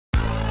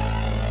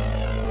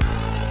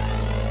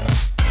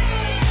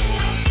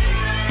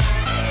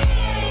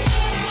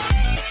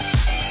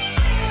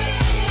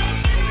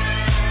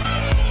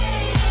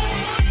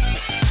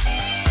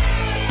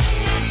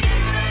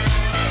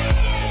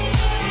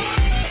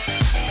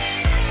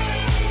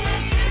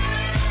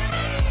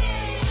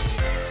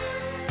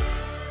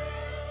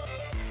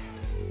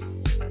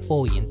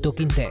Hoy en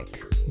Toquin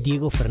TEC,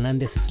 Diego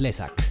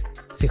Slezak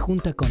se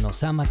junta con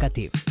Oussama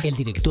Khatib, el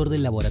director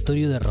del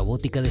Laboratorio de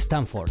Robótica de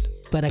Stanford,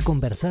 para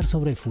conversar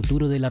sobre el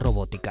futuro de la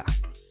robótica.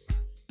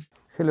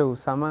 Hello,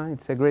 Oussama.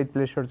 It's a great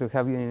pleasure to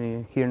have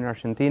you here in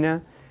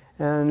Argentina.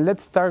 And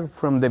let's start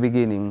from the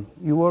beginning.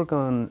 You work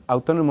on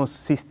autonomous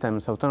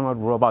systems, autonomous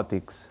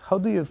robotics. How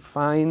do you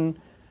find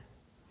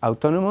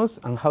autonomous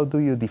and how do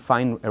you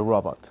define a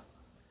robot?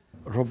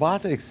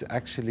 Robotics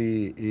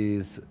actually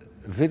is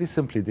very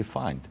simply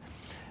defined.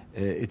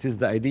 It is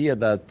the idea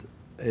that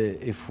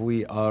if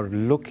we are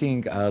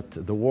looking at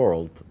the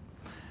world,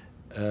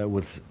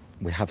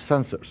 we have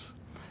sensors.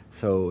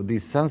 So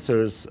these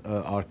sensors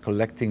are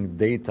collecting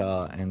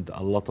data and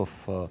a lot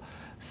of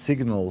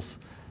signals,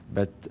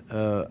 but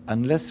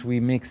unless we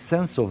make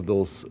sense of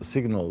those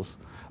signals,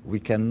 we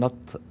cannot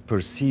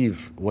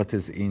perceive what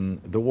is in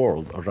the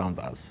world around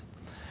us.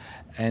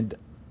 And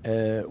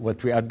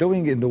what we are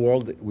doing in the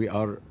world, we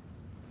are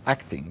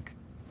acting.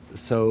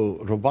 So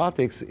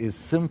robotics is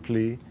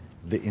simply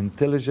the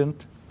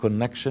intelligent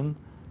connection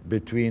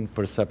between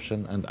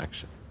perception and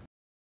action.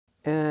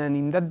 And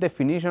in that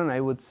definition, I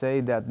would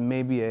say that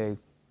maybe a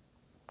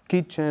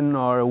kitchen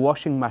or a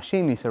washing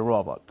machine is a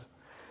robot.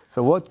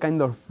 So what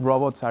kind of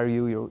robots are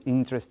you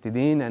interested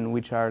in and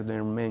which are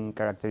their main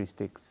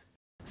characteristics?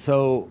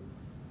 So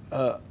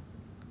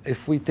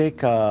if we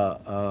take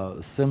a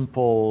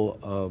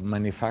simple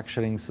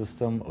manufacturing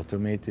system,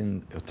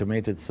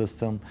 automated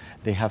system,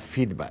 they have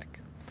feedback.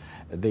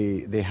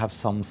 They have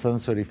some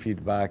sensory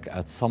feedback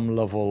at some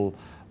level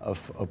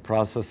of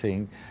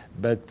processing,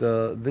 but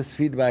this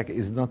feedback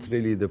is not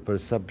really the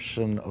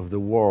perception of the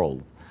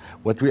world.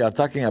 What we are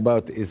talking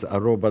about is a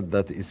robot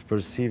that is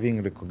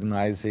perceiving,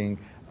 recognizing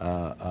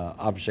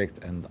objects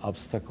and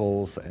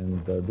obstacles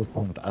and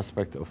different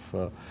aspects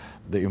of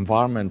the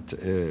environment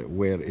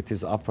where it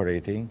is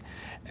operating,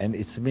 and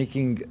it's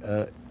making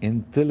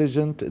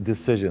intelligent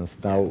decisions.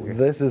 Now,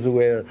 this is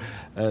where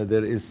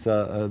there is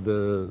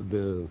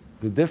the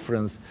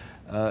difference.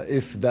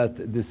 If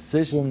that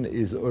decision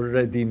is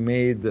already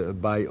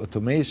made by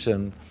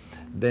automation,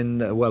 then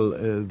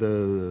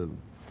the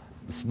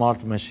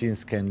smart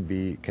machines can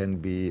be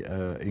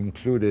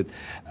included.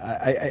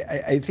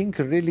 I think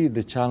really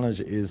the challenge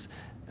is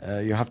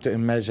you have to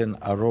imagine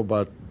a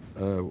robot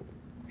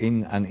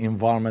in an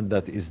environment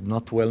that is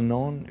not well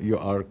known. You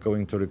are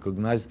going to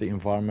recognize the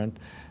environment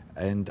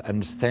and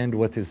understand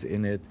what is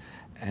in it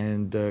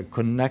and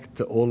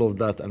connect all of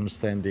that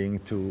understanding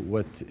to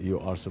what you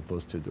are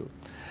supposed to do.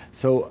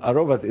 So a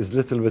robot is a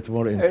little bit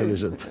more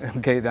intelligent.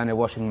 Okay, than a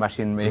washing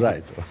machine maybe.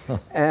 Right.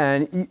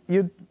 And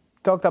you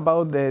talked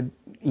about the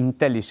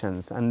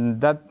intelligence, and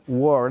that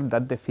word,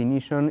 that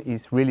definition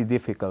is really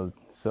difficult.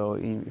 So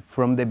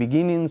from the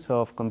beginnings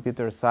of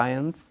computer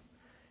science,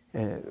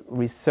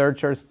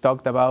 researchers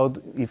talked about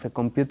if a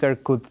computer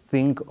could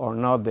think or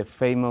not, the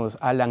famous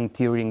Alan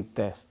Turing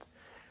test.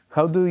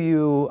 How do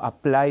you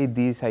apply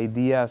these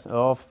ideas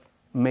of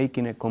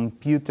making a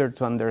computer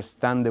to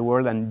understand the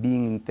world and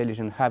being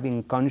intelligent,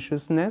 having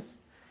consciousness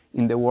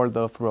in the world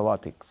of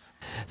robotics?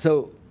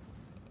 So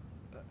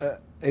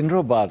in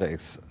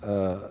robotics,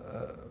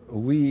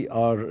 we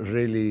are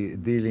really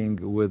dealing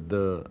with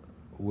the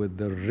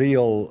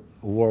real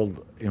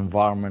world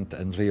environment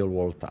and real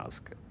world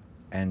task.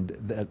 And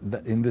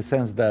that in the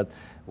sense that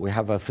we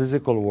have a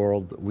physical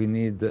world, we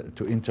need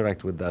to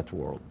interact with that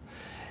world.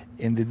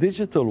 In the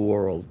digital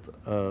world,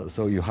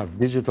 so you have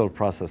digital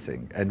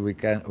processing, and we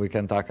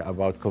can talk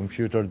about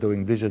computer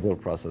doing digital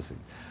processing.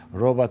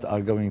 Robots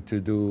are going to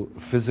do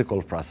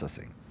physical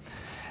processing.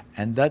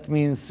 And that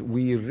means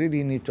we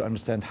really need to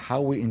understand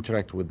how we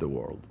interact with the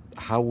world,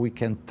 how we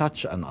can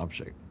touch an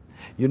object.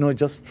 You know,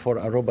 just for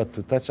a robot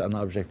to touch an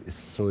object is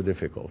so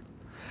difficult.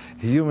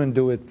 Humans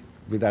do it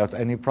without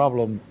any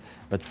problem,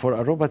 but for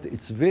a robot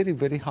it's very,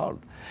 very hard.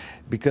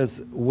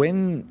 Because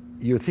when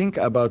you think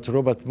about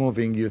robot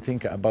moving, you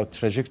think about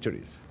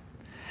trajectories.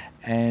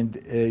 And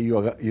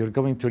you're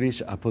going to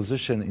reach a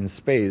position in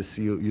space,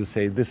 you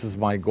say, this is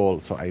my goal,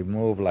 so I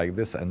move like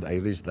this and I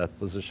reach that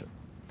position.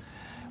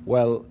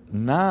 Well,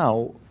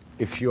 now,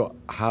 if you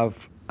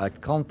have a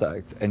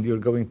contact and you're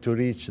going to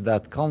reach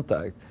that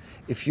contact,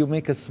 if you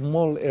make a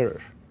small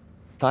error,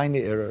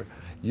 tiny error,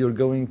 you're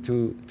going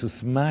to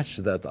smash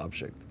that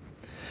object.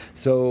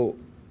 So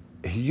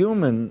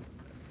humans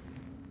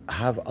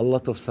have a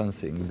lot of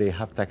sensing. They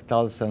have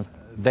tactile sense.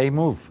 They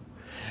move.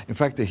 In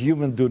fact, the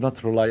humans do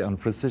not rely on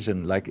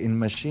precision. Like in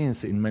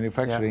machines, in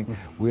manufacturing,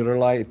 we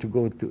rely to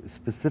go to a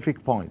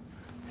specific point.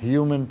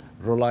 Humans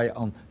rely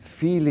on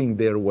feeling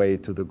their way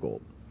to the goal.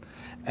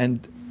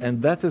 And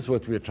that is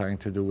what we're trying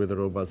to do with the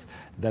robots.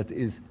 That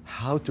is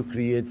how to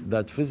create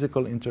that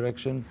physical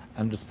interaction,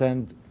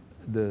 understand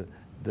the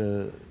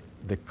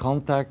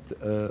contact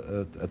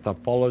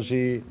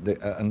topology,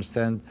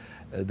 understand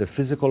the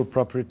physical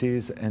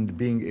properties, and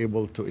being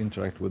able to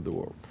interact with the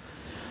world.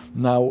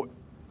 Now,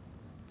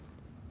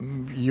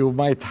 you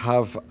might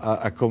have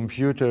a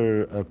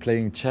computer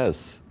playing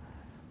chess.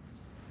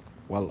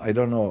 Well, I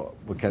don't know,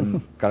 we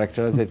can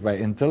characterize it by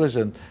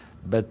intelligent,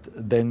 but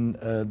then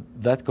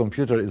that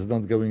computer is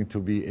not going to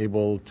be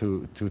able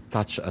to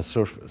touch a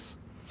surface.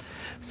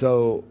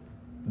 So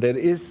there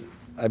is,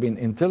 I mean,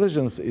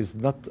 intelligence is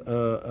not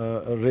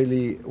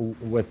really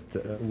what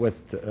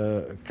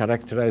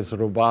characterizes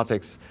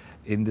robotics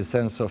in the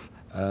sense of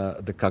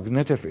the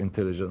cognitive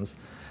intelligence.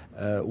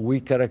 We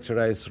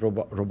characterize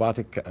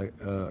robotic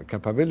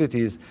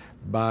capabilities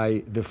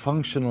by the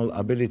functional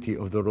ability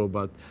of the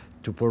robot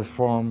to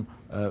perform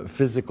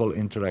physical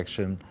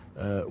interaction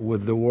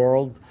with the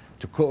world,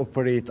 to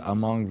cooperate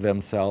among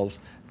themselves,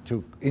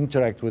 to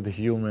interact with the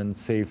human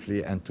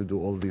safely, and to do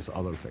all these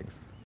other things.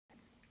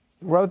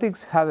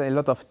 Robotics had a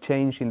lot of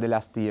change in the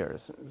last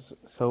years.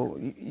 So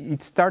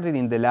it started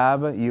in the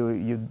lab,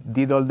 you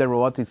did all the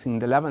robotics in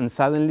the lab, and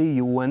suddenly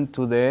you went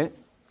to the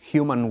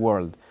human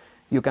world.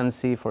 You can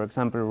see, for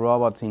example,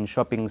 robots in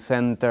shopping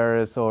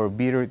centers or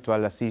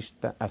virtual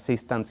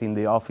assistants in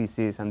the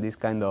offices and this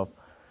kind of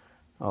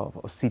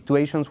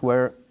situations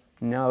where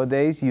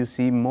nowadays you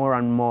see more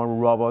and more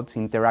robots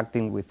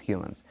interacting with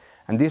humans.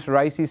 And this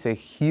raises a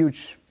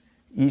huge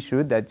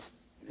issue that's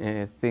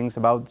things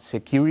about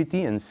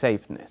security and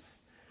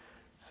safeness.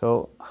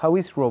 So how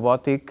is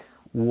robotic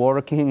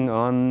working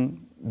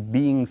on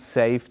being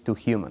safe to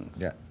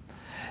humans?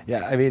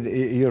 Yeah, I mean,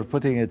 you're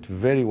putting it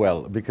very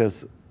well,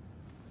 because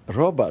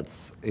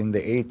robots in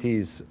the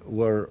 80s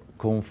were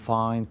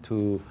confined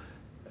to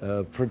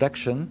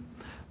production,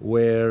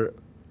 where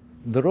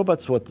the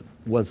robots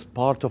was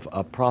part of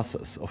a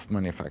process of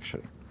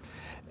manufacturing.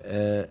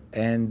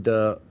 And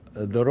the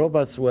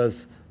robots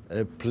was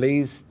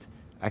placed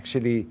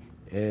actually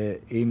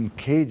in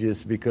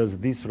cages, because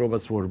these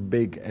robots were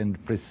big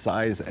and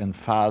precise and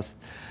fast,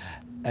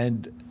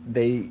 and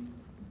they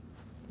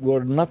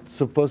were not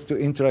supposed to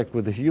interact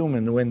with the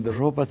human when the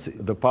robots,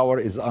 the power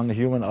is on the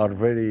human, are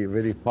very,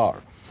 very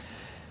far.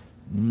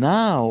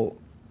 Now,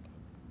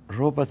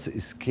 robots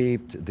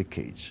escaped the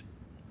cage,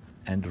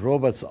 and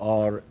robots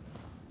are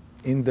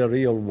in the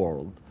real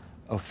world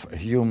of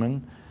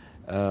human,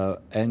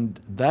 and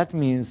that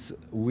means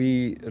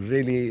we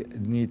really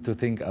need to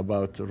think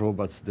about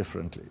robots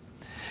differently,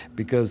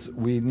 because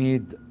we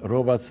need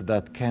robots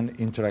that can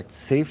interact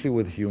safely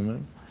with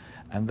human,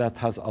 and that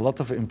has a lot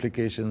of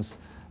implications,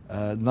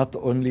 not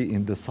only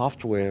in the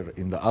software,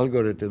 in the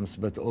algorithms,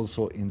 but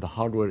also in the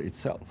hardware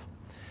itself.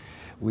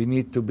 We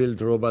need to build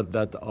robots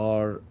that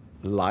are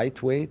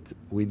lightweight.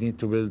 We need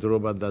to build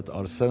robots that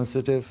are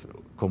sensitive,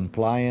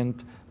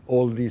 compliant,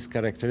 all these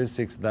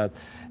characteristics that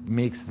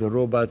makes the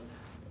robot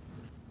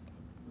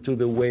to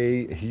the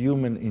way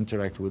human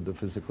interact with the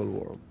physical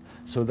world,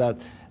 so that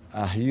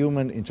a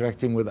human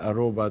interacting with a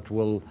robot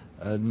will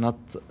not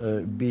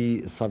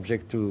be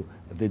subject to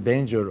the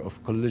danger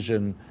of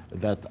collision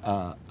that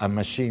a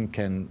machine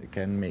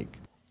can make.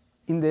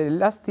 In the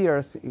last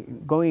years,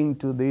 going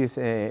to these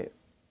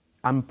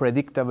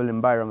unpredictable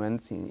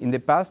environments, in the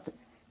past,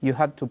 you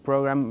had to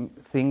program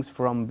things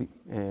from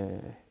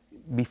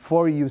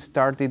before you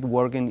started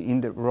working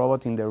in the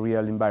robot in the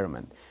real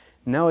environment.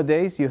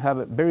 Nowadays, you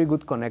have very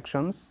good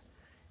connections.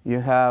 You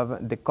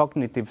have the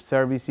cognitive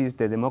services,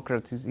 the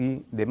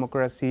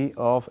democracy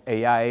of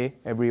AI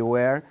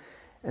everywhere.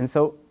 And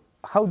so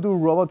how do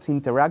robots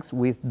interact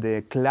with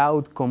the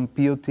cloud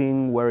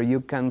computing, where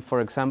you can, for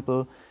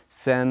example,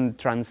 send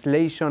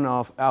translation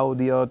of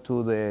audio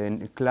to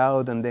the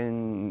cloud and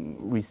then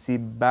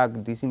receive back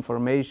this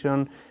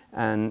information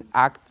and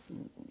act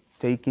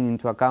taking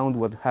into account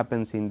what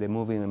happens in the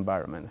moving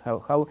environment?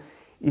 How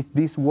is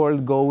this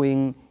world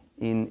going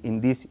in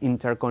this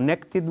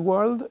interconnected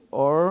world,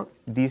 or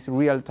this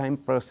real-time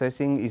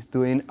processing is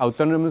doing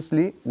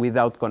autonomously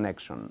without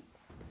connection?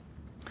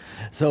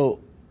 So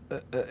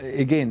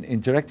again,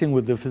 interacting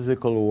with the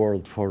physical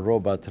world for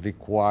robots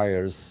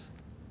requires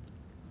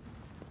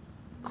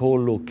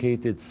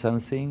co-located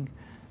sensing,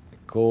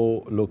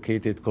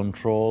 co-located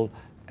control,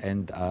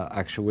 and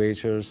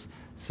actuators.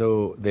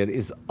 So there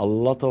is a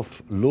lot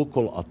of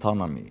local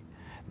autonomy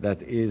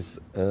that is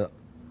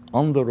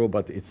on the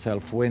robot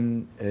itself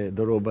when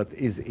the robot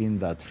is in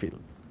that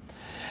field.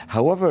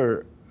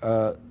 However,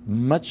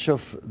 much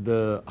of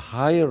the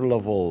higher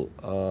level,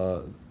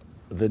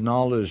 the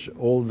knowledge,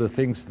 all the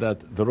things that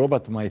the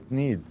robot might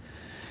need,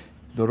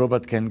 the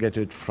robot can get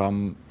it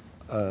from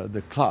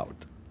the cloud.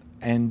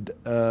 And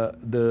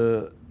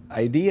the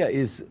idea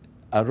is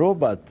a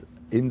robot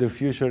in the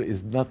future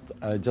is not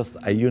just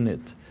a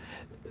unit.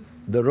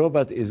 The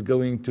robot is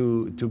going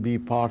to be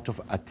part of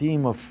a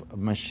team of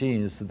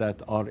machines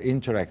that are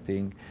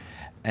interacting,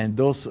 and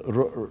those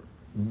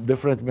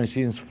different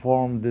machines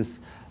form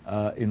this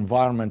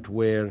environment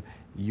where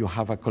you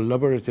have a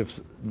collaborative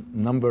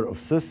number of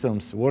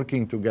systems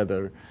working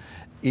together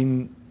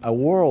in a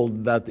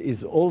world that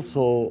is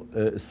also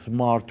a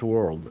smart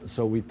world.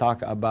 So we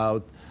talk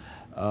about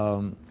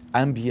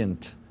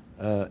ambient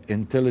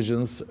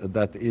intelligence,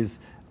 that is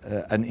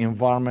an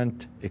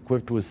environment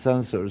equipped with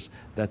sensors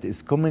that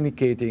is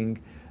communicating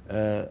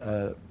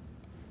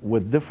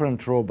with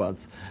different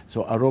robots.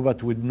 So a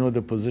robot would know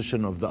the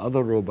position of the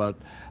other robot.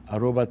 A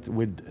robot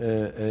would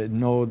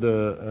know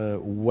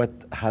what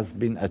has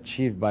been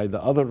achieved by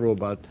the other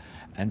robot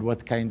and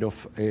what kind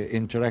of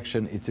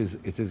interaction it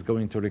is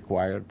going to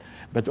require.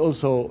 But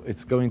also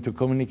it's going to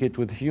communicate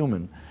with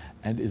human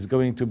and is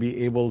going to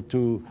be able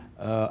to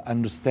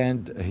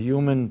understand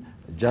human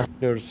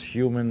gestures,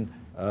 human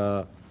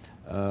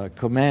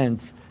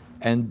commands,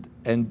 and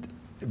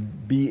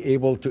be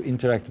able to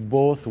interact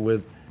both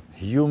with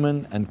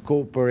human and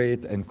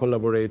cooperate and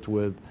collaborate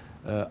with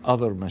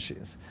other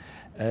machines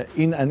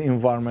in an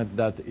environment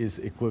that is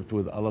equipped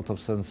with a lot of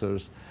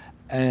sensors,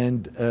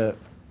 and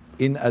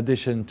in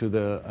addition to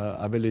the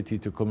ability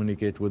to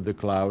communicate with the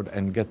cloud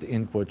and get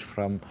input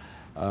from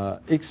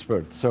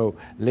experts. So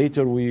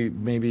later we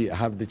maybe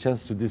have the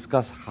chance to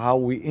discuss how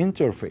we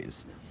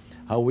interface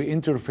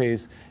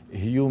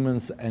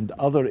humans and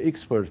other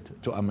experts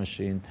to a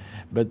machine.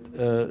 But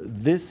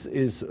this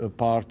is a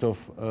part of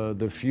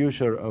the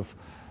future of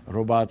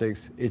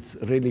robotics. It's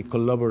really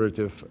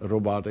collaborative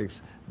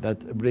robotics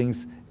that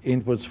brings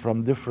inputs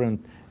from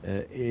different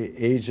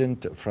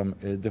agent, from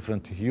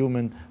different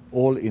human,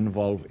 all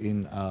involved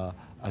in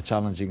a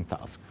challenging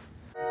task.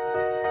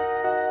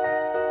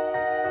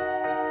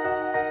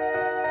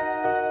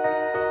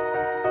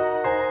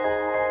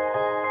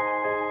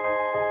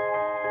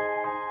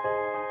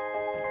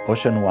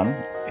 Ocean One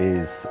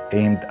is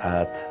aimed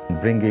at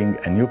bringing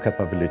a new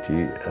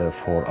capability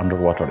for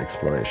underwater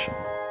exploration.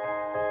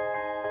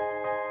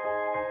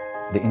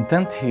 The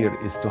intent here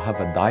is to have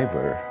a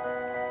diver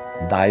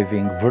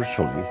diving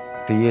virtually,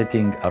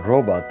 creating a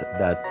robot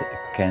that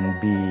can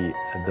be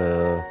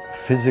the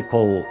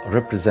physical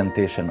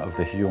representation of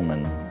the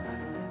human,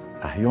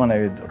 a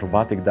humanoid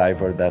robotic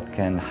diver that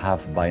can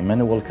have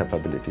bimanual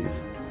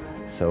capabilities.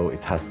 So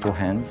it has two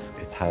hands,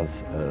 it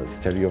has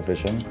stereo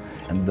vision,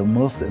 and the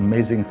most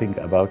amazing thing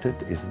about it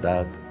is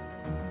that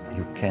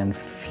you can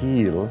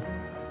feel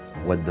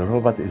what the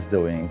robot is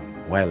doing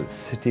while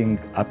sitting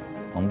up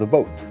on the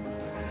boat.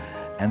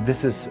 And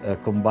this is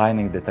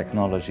combining the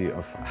technology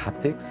of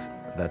haptics,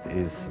 that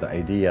is the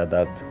idea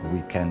that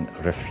we can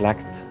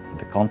reflect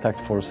the contact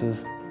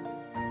forces.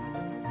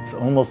 It's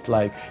almost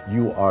like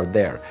you are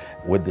there.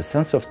 With the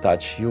sense of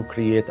touch, you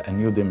create a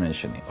new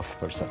dimension of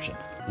perception.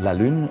 La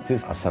Lune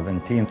is a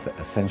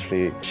 17th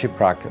century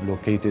shipwreck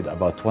located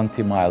about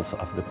 20 miles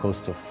off the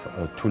coast of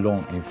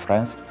Toulon in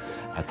France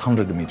at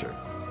 100 meters.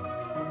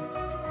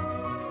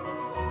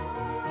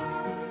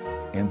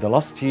 In the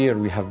last year,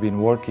 we have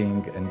been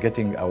working and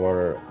getting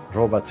our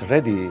robot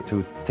ready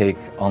to take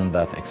on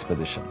that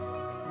expedition.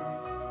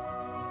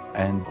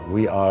 And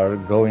we are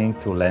going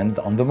to land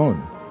on the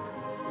moon.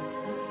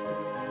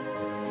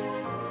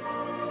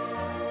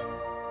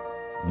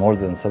 More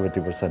than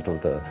 70%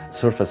 of the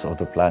surface of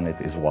the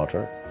planet is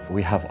water.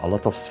 We have a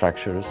lot of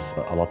structures,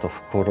 a lot of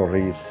coral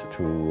reefs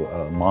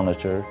to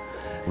monitor.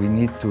 We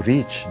need to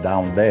reach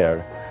down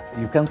there.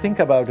 You can think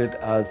about it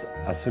as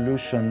a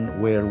solution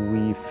where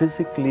we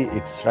physically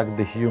extract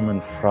the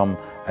human from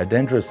a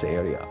dangerous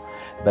area,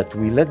 but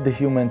we let the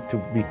human to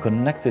be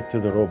connected to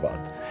the robot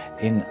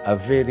in a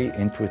very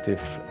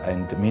intuitive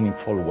and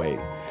meaningful way.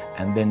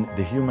 And then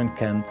the human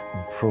can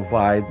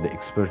provide the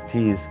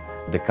expertise,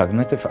 the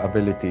cognitive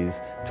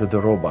abilities to the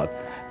robot,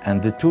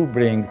 and the two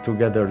bring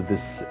together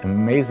this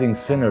amazing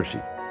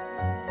synergy.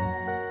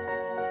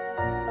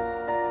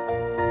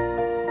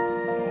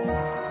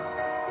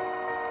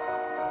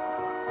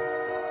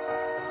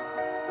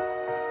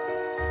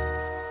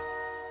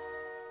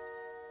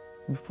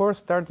 Before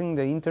starting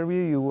the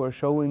interview, you were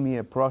showing me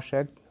a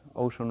project,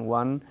 Ocean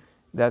One,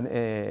 that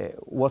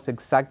was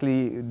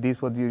exactly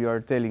this what you are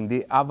telling,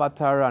 the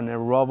avatar and a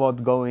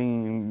robot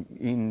going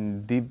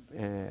in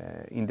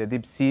the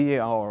deep sea,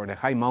 or the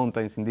high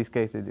mountains, in this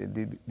case, the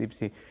deep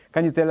sea.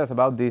 Can you tell us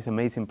about this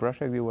amazing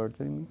project you were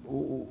telling me?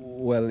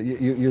 Well,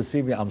 you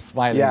see me, I'm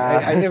smiling.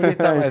 Yeah. Every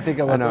time I think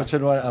about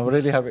Ocean One, I'm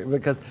really happy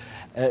because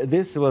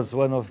this was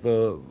one of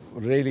the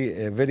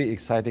really very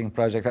exciting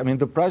projects. I mean,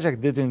 the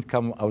project didn't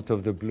come out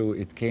of the blue.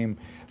 It came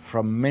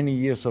from many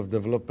years of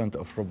development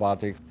of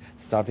robotics,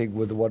 starting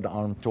with one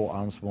arm, two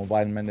arms,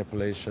 mobile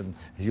manipulation,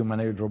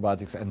 humanoid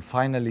robotics, and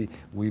finally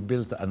we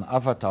built an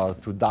avatar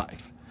to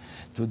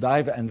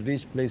dive and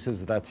reach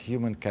places that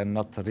human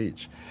cannot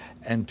reach.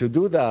 And to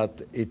do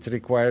that, it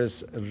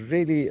requires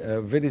really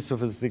a very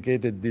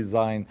sophisticated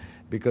design,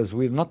 because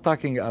we're not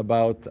talking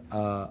about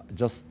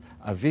just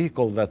a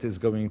vehicle that is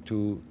going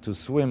to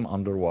swim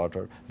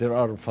underwater. There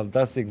are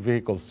fantastic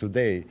vehicles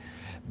today,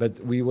 but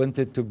we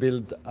wanted to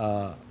build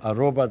a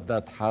robot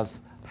that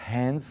has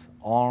hands,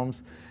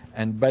 arms,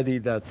 and body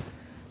that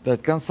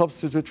can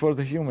substitute for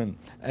the human,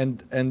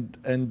 and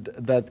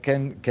that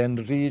can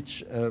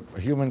reach.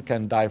 Human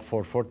can dive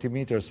for 40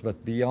 meters,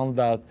 but beyond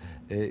that,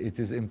 it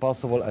is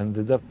impossible. And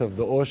the depth of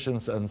the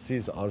oceans and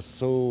seas are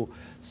so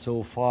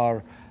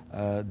far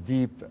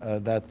deep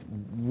that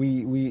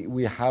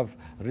we have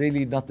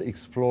really not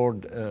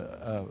explored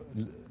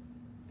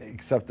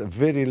except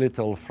very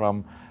little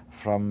from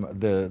from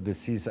the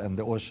seas and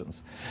the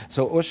oceans.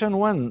 So Ocean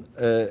One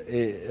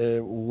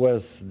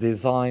was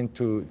designed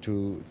to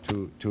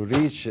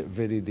reach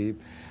very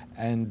deep,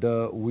 and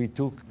we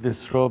took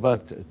this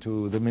robot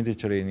to the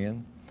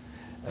Mediterranean.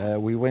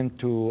 We went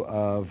to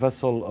a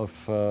vessel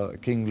of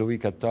King Louis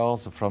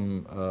XIV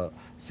from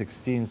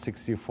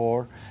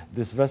 1664.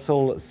 This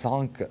vessel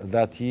sunk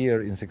that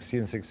year in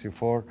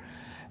 1664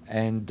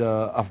 and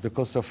off the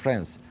coast of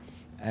France.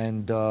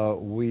 And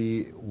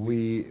we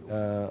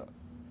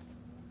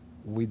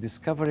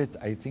discovered it,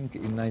 I think,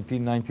 in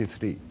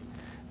 1993,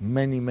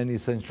 many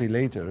centuries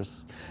later.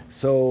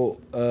 So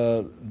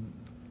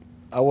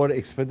our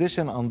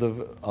expedition on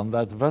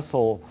that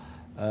vessel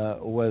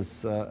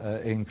was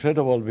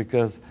incredible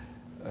because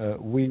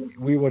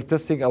we were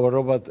testing our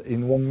robot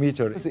in 1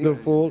 meter in the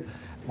pool,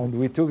 and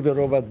we took the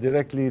robot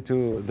directly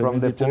to the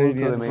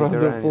Mediterranean, from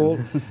the pool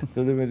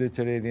to the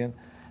Mediterranean,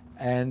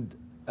 and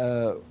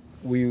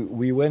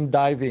we went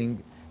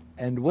diving.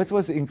 And what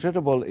was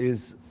incredible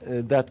is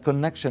that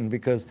connection,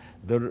 because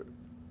the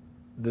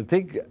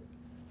thing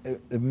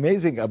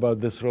amazing about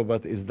this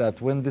robot is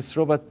that when this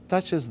robot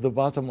touches the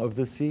bottom of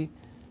the sea,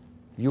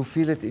 you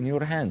feel it in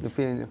your hands. You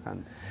feel it in your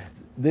hands.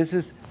 This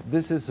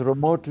is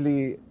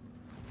remotely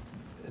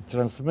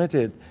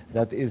transmitted.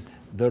 That is,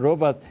 the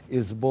robot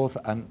is both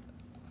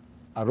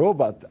a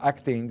robot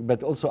acting,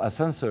 but also a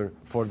sensor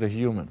for the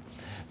human.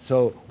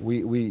 So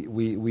we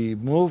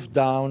move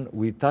down,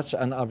 we touch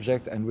an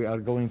object, and we are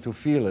going to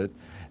feel it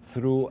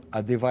through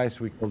a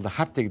device we call the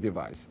haptic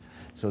device.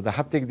 So the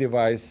haptic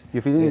device... You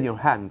feel it in your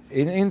hands.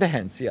 In the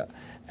hands, yeah.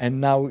 And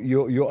now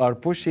you are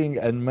pushing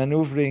and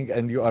maneuvering,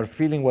 and you are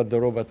feeling what the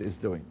robot is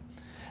doing.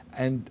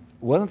 And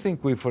one thing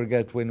we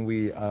forget when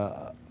we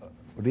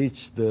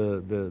reached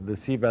the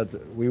seabed,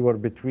 we were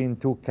between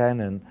two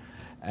cannon,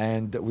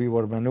 and we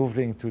were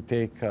maneuvering to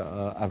take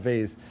a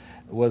vase,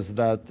 was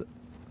that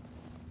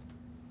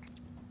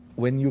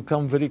when you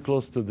come very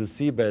close to the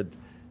seabed,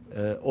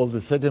 all the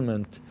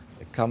sediment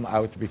come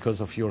out because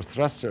of your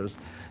thrusters.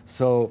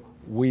 So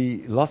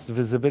we lost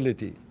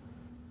visibility.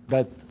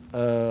 But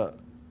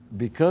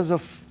because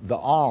of the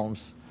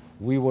arms,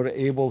 we were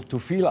able to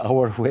feel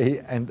our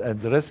way and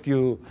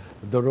rescue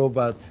the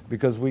robot,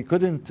 because we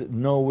couldn't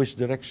know which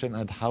direction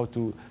and how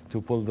to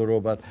pull the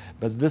robot.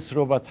 But this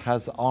robot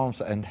has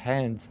arms and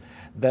hands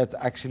that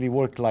actually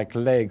work like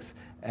legs,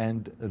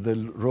 and the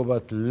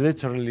robot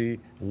literally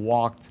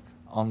walked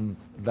on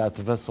that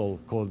vessel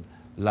called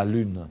La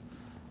Lune.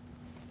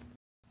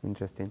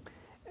 Interesting.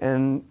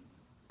 And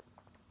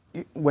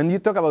when you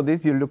talk about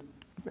this, you look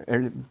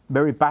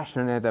very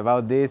passionate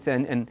about this,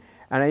 and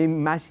I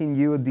imagine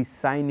you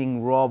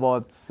designing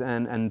robots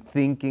and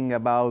thinking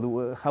about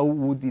how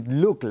would it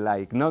look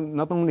like,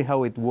 not only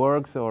how it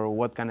works or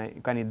what can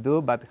it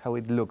do, but how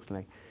it looks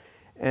like.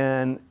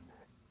 And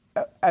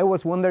I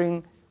was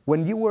wondering,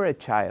 when you were a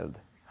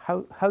child,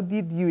 how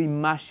did you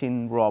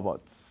imagine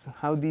robots?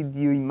 How did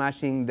you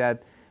imagine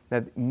that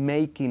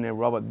making a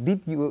robot?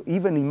 Did you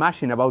even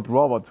imagine about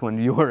robots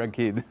when you were a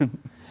kid?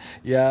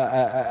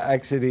 Yeah,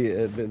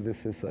 actually,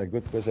 this is a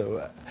good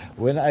question.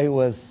 When I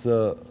was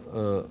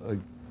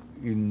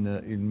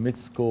in mid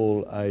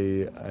school,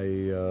 I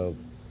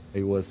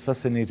was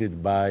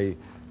fascinated by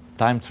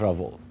time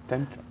travel.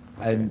 Time travel.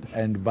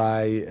 And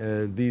by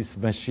these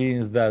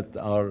machines that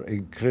are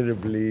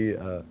incredibly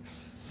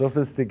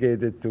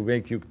sophisticated to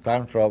make you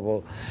time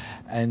travel,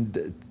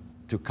 and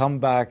to come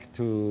back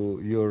to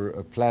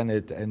your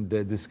planet and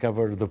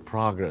discover the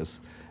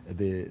progress,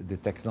 the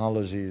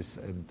technologies.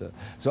 And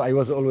so I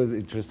was always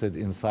interested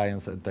in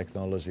science and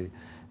technology,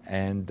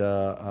 and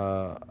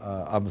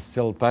I'm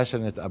still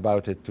passionate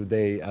about it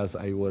today as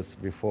I was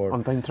before.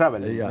 On time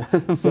travel. Yeah.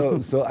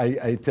 So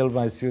I tell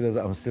my students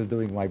I'm still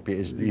doing my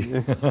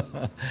PhD.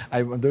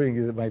 I'm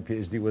doing my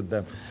PhD with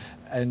them.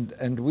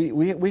 And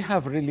we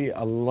have really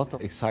a lot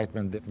of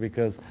excitement,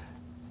 because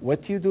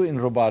what you do in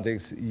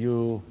robotics,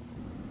 you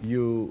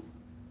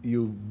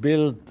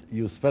build,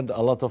 you spend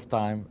a lot of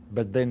time,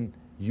 but then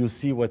you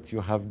see what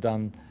you have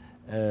done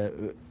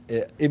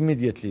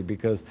immediately,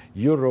 because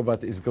your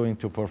robot is going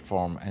to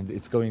perform and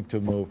it's going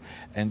to move,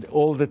 and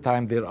all the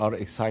time there are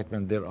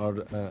excitement, there are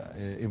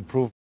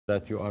improvements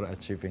that you are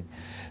achieving.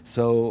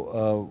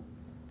 So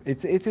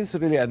it is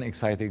really an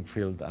exciting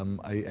field.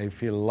 I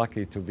feel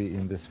lucky to be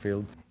in this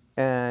field.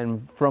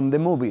 And from the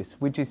movies,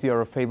 which is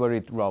your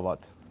favorite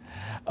robot?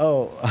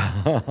 Oh,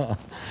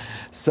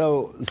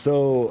 so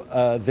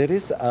there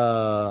is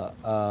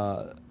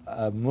a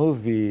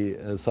movie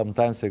some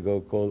time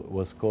ago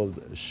was called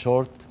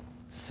Short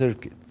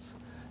Circuits.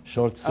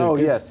 Short Circuits. Oh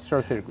yes,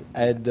 Short Circuit.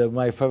 And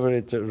my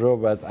favorite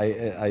robot,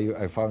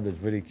 I found it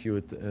very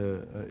cute.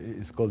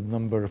 It's called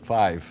Number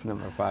 5.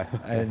 Number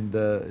 5.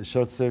 And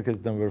Short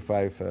Circuit Number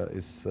 5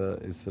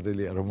 is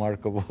really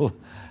remarkable.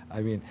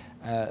 I mean,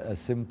 a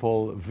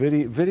simple,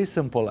 very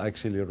simple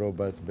actually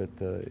robot, but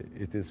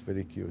it is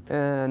very cute.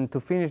 And to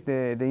finish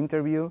the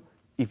interview,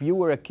 if you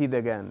were a kid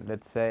again,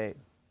 let's say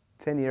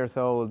 10 years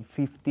old,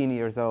 15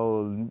 years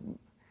old,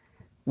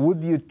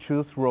 would you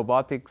choose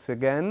robotics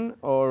again,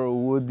 or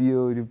would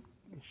you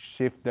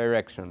shift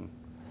direction?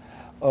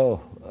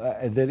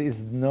 There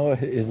is no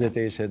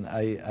hesitation.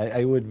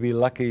 I would be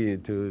lucky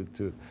to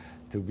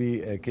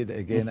be a kid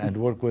again and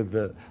work with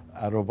the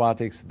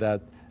robotics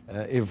that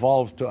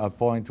evolved to a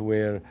point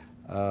where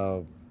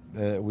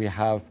we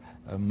have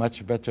a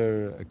much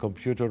better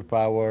computer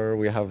power,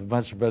 we have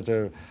much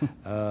better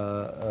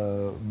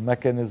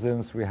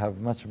mechanisms, we have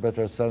much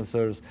better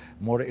sensors,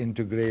 more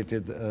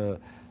integrated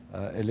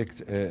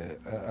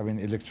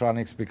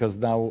electronics, because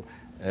now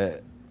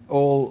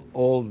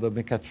all the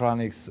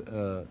mechatronics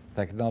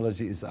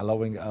technology is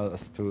allowing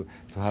us to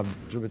have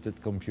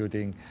distributed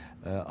computing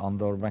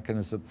on our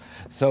mechanism.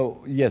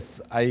 So yes,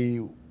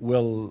 I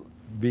will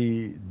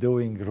be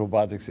doing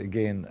robotics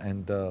again,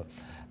 and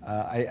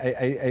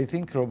I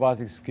think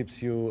robotics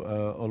keeps you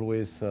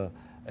always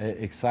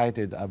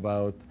excited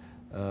about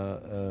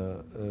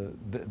the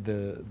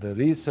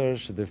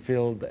research, the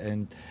field,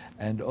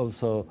 and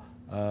also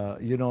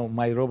you know,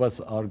 my robots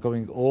are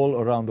going all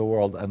around the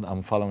world, and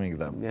I'm following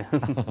them. Yeah.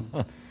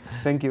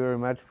 Thank you very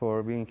much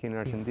for being here in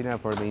Argentina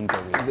for the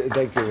interview.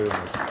 Thank you very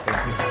much.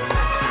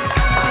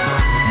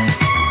 Thank you.